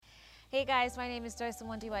Hey guys, my name is Joyce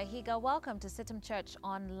Mondi Wahiga. Welcome to CITAM Church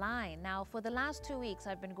Online. Now, for the last 2 weeks,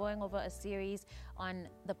 I've been going over a series on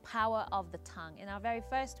the power of the tongue. In our very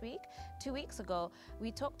first week, 2 weeks ago,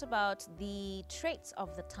 we talked about the traits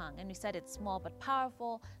of the tongue, and we said it's small but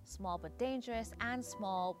powerful, small but dangerous, and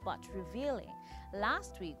small but revealing.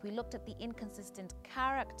 Last week, we looked at the inconsistent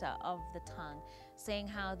character of the tongue, saying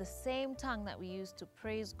how the same tongue that we use to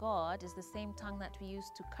praise God is the same tongue that we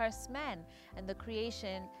use to curse men and the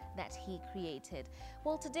creation that He created.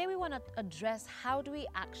 Well, today we want to address how do we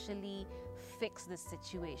actually fix this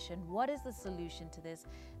situation? What is the solution to this?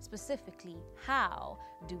 Specifically, how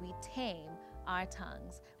do we tame our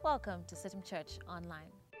tongues? Welcome to CITAM Church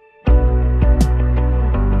Online.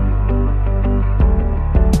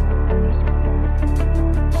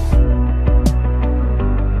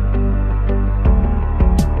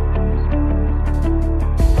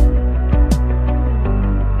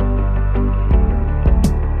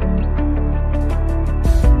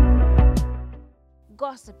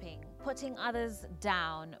 Gossiping, putting others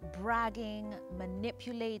down, bragging,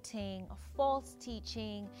 manipulating, false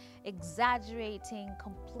teaching, exaggerating,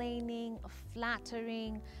 complaining,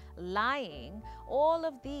 flattering, lying, all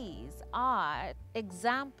of these are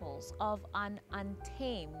examples of an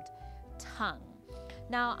untamed tongue.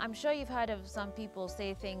 Now, I'm sure you've heard of some people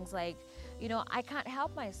say things like, I can't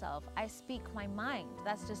help myself. I speak my mind.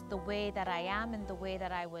 That's just the way that I am and the way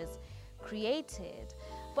that I was created.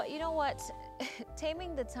 But you know what?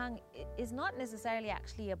 Taming the tongue is not necessarily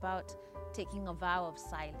actually about taking a vow of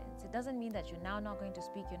silence. It doesn't mean that you're now not going to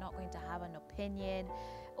speak, you're not going to have an opinion,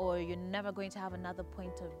 or you're never going to have another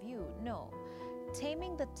point of view. No.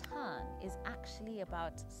 Taming the tongue is actually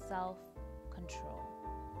about self-control.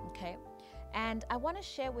 Okay? And I want to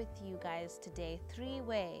share with you guys today 3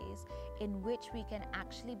 ways in which we can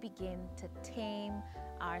actually begin to tame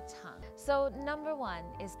our tongue. So number 1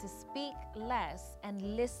 is to speak less and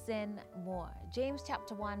listen more. James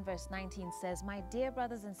chapter 1 verse 19 says, "My dear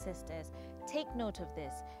brothers and sisters, take note of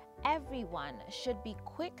this. Everyone should be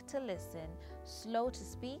quick to listen, slow to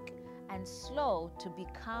speak, and slow to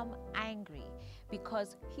become angry,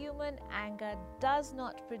 because human anger does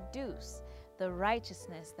not produce the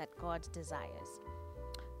righteousness that God desires."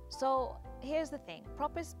 So here's the thing.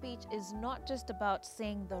 Proper speech is not just about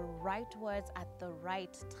saying the right words at the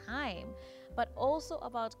right time, but also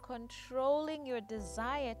about controlling your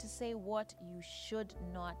desire to say what you should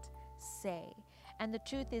not say. And the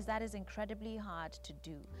truth is that is incredibly hard to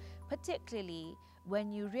do, particularly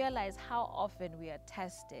when you realize how often we are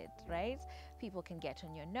tested, right? People can get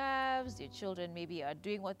on your nerves, your children maybe are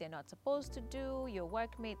doing what they're not supposed to do, your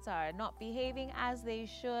workmates are not behaving as they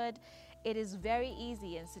should. It is very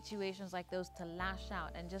easy in situations like those to lash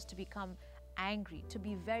out and just to become angry, to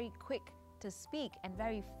be very quick to speak and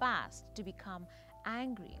very fast to become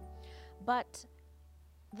angry. But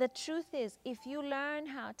the truth is, if you learn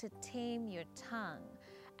how to tame your tongue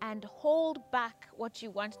and hold back what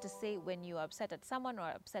you want to say when you're upset at someone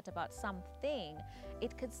or upset about something,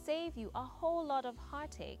 it could save you a whole lot of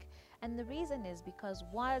heartache. And the reason is because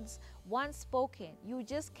words once spoken, you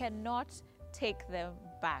just cannot take them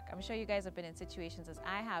back. I'm sure you guys have been in situations, as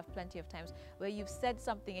I have plenty of times, where you've said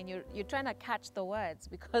something and you're trying to catch the words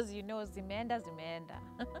because you know zimenda.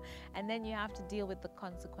 And then you have to deal with the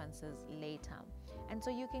consequences later. And so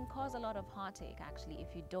you can cause a lot of heartache actually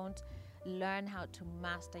if you don't learn how to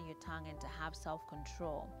master your tongue and to have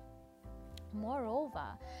self-control.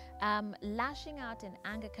 Moreover, lashing out in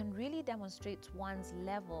anger can really demonstrate one's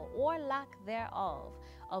level or lack thereof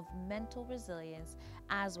of mental resilience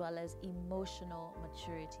as well as emotional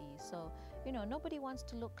maturity. So, nobody wants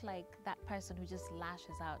to look like that person who just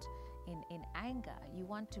lashes out in anger. You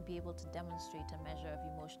want to be able to demonstrate a measure of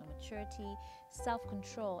emotional maturity,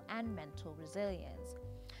 self-control, and mental resilience.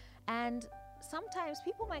 And sometimes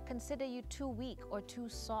people might consider you too weak or too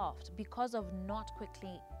soft because of not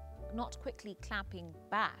quickly clapping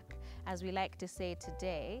back, as we like to say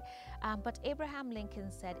today. But Abraham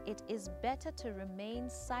Lincoln said, "It is better to remain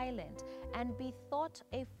silent and be thought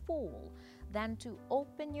a fool than to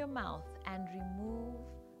open your mouth and remove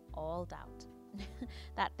all doubt."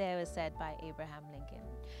 That there was said by Abraham Lincoln.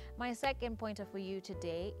 My second pointer for you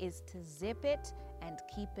today is to zip it and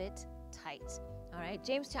keep it tight. All right,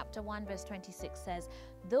 James chapter 1 verse 26 says,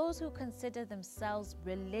 "Those who consider themselves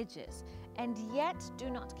religious and yet do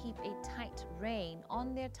not keep a tight rein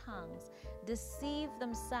on their tongues deceive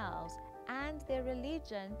themselves, and their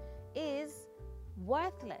religion is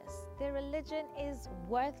worthless." Their religion is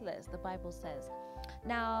worthless, the Bible says.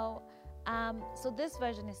 Now, so this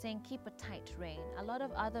version is saying keep a tight rein. A lot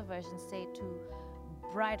of other versions say to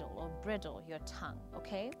bridle or bridle your tongue,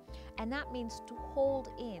 okay? And that means to hold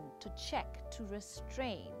in, to check, to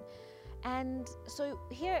restrain. And so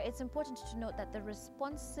here it's important to note that the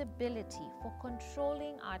responsibility for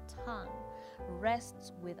controlling our tongue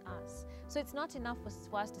rests with us. So it's not enough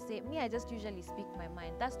for us to say, me, I just usually speak my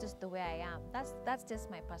mind. That's just the way I am. That's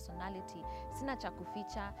just my personality. Sina cha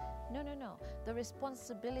kuficha. No. The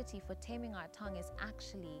responsibility for taming our tongue is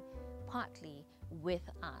actually partly with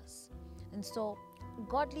us. And so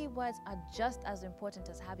godly words are just as important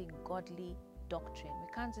as having godly doctrine.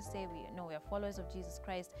 We can't just say we are followers of Jesus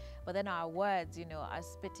Christ, but then our words, are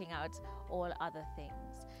spitting out all other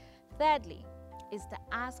things. Thirdly, is to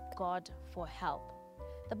ask God for help.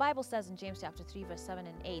 The Bible says in James chapter 3, verse 7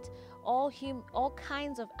 and 8, all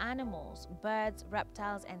kinds of animals, birds,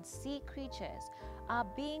 reptiles, and sea creatures are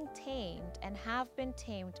being tamed and have been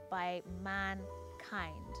tamed by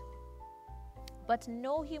mankind. But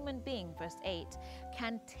no human being, verse 8,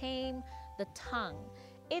 can tame the tongue.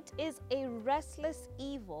 It is a restless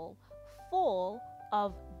evil full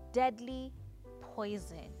of deadly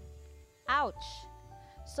poison. Ouch.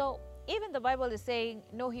 So even the Bible is saying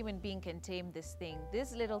no human being can tame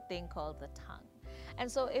this little thing called the tongue. And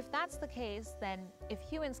so if that's the case, then if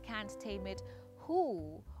humans can't tame it,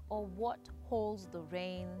 who or what holds the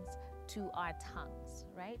reins to our tongues,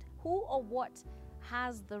 right? Who or what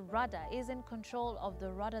has the rudder, is in control of the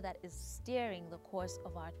rudder that is steering the course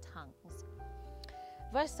of our tongues?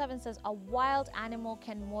 Verse 7 says, a wild animal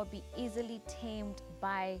can more be easily tamed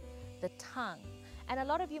by the tongue. And a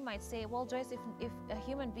lot of you might say, well, Joyce, if a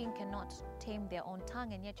human being cannot tame their own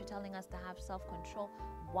tongue, and yet you're telling us to have self-control,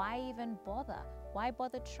 why even bother? Why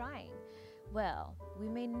bother trying? Well, we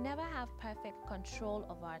may never have perfect control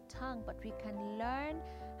of our tongue, but we can learn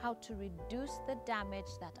how to reduce the damage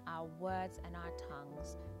that our words and our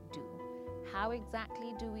tongues do. How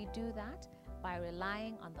exactly do we do that? By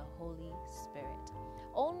relying on the Holy Spirit.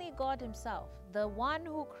 Only God Himself, the one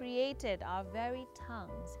who created our very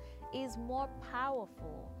tongues, is more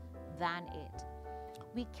powerful than it.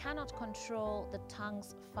 We cannot control the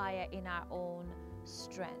tongue's fire in our own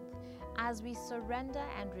strength. As we surrender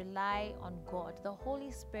and rely on God, the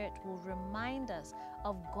Holy Spirit will remind us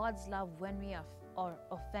of God's love when we are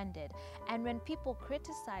offended. And when people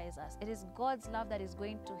criticize us, it is God's love that is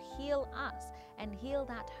going to heal us and heal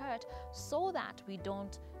that hurt so that we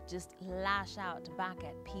don't just lash out back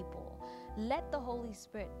at people. Let the Holy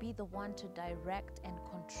Spirit be the one to direct and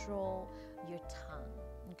control your tongue.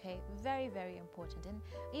 Okay, very, very important. And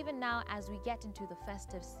even now, as we get into the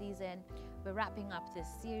festive season, we're wrapping up this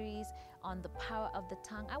series on the power of the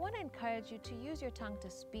tongue. I want to encourage you to use your tongue to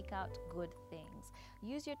speak out good things.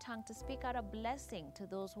 Use your tongue to speak out a blessing to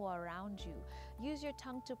those who are around you. Use your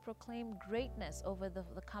tongue to proclaim greatness over the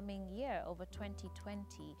coming year, over 2020.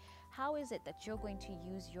 How is it that you're going to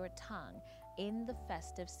use your tongue in the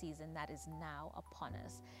festive season that is now upon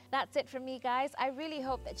us? That's it from me, guys. I really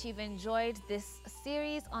hope that you've enjoyed this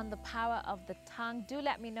series on the power of the tongue. Do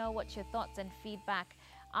let me know what your thoughts and feedback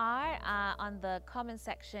are on the comment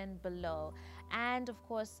section below. And of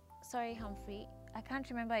course, sorry, Humphrey, I can't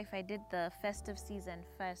remember if I did the festive season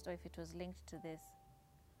first or if it was linked to this.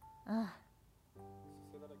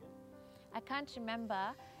 Say that again? I can't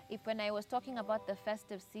remember if when I was talking about the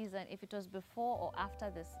festive season, if it was before or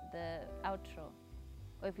after the outro,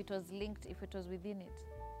 or if it was linked, if it was within it.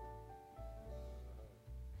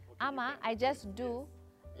 Okay, Ama, I just do.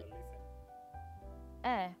 listen.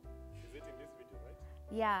 Eh, Is it in this video,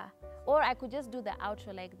 right? yeah. Or I could just do the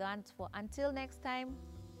outro like the ones for until next time,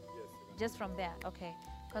 Yes, you can. just from there. Okay.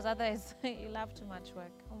 Because otherwise you'll have too much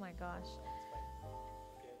work. Oh my gosh. It's fine.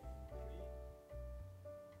 Okay.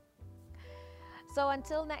 So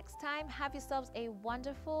until next time, have yourselves a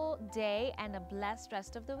wonderful day and a blessed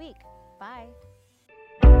rest of the week. Bye.